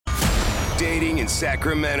Dating in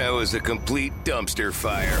Sacramento is a complete dumpster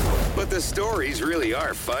fire. But the stories really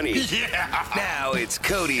are funny. Yeah. Now it's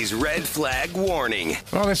Cody's red flag warning.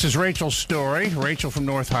 Well, this is Rachel's story. Rachel from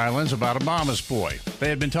North Highlands about a mama's boy. They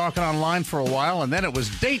had been talking online for a while, and then it was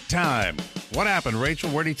date time. What happened, Rachel?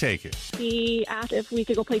 Where'd he take you? He asked if we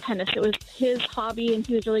could go play tennis. It was his hobby, and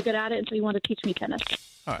he was really good at it, and so he wanted to teach me tennis.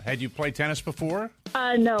 Had you played tennis before?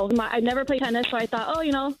 No, I never played tennis, so I thought,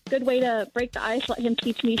 good way to break the ice, let him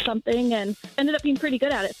teach me something, and ended up being pretty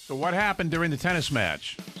good at it. So what happened during the tennis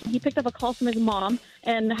match? He picked up a call from his mom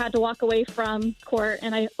and had to walk away from court,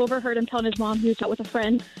 and I overheard him telling his mom he was out with a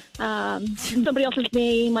friend, somebody else's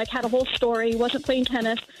name, had a whole story, wasn't playing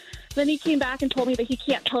tennis. Then he came back and told me that he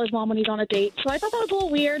can't tell his mom when he's on a date. So I thought that was a little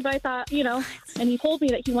weird, but I thought, and he told me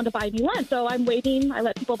that he wanted to buy me lunch. So I'm waiting. I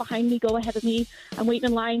let people behind me go ahead of me. I'm waiting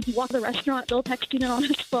in line. He walked to the restaurant, still texting it on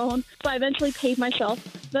his phone. So I eventually paid myself.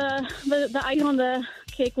 The icing on the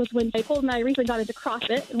cake was when I told him I recently got into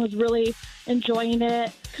CrossFit and was really enjoying it.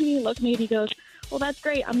 And he looked at me and he goes, well, that's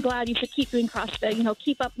great. I'm glad you should keep doing CrossFit.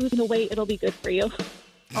 Keep up losing the weight. It'll be good for you.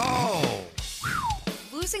 Oh.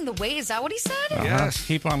 Losing the weight, is that what he said? Yes.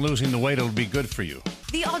 Keep on losing the weight. It'll be good for you.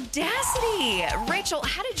 The audacity. Rachel,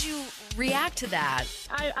 how did you react to that?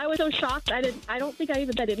 I was so shocked. I don't think I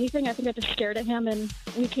even said anything. I think I just stared at him and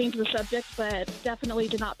we changed the subject, but definitely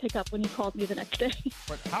did not pick up when he called me the next day.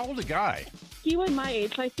 But how old a guy? He was my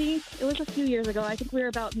age, so I think it was a few years ago. I think we were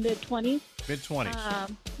about mid-20s.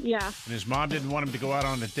 Mid-20s? Yeah. And his mom didn't want him to go out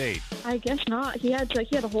on a date? I guess not. He had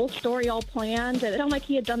a whole story all planned. It sounded like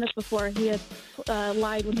he had done this before. He had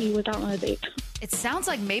lied when he was out on a date. It sounds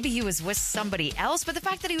like maybe he was with somebody else, but the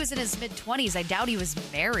fact that he was in his mid-20s, I doubt he was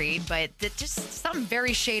married, but just something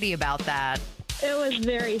very shady about that. It was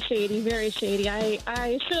very shady, very shady.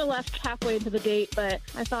 I should have left halfway into the date, but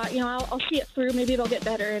I thought, I'll see it through. Maybe it'll get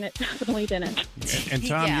better, and it definitely didn't. And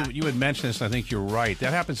Tom, Yeah. you had mentioned this, and I think you're right.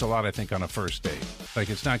 That happens a lot, I think, on a first date.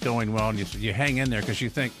 It's not going well, and you hang in there because you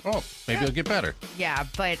think, maybe it'll get better. Yeah,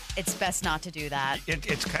 but it's best not to do that.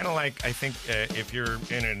 It's kind of like, I think, if you're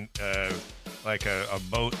in a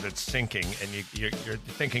boat that's sinking and you're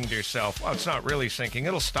thinking to yourself, well, it's not really sinking.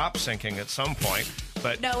 It'll stop sinking at some point.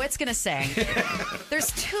 But no, it's going to sink.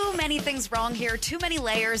 There's too many things wrong here, too many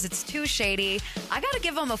layers. It's too shady. I got to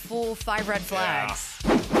give him a full 5 red flags.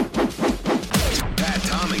 Pat,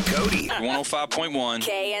 Tom, and Cody. 105.1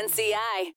 KNCI.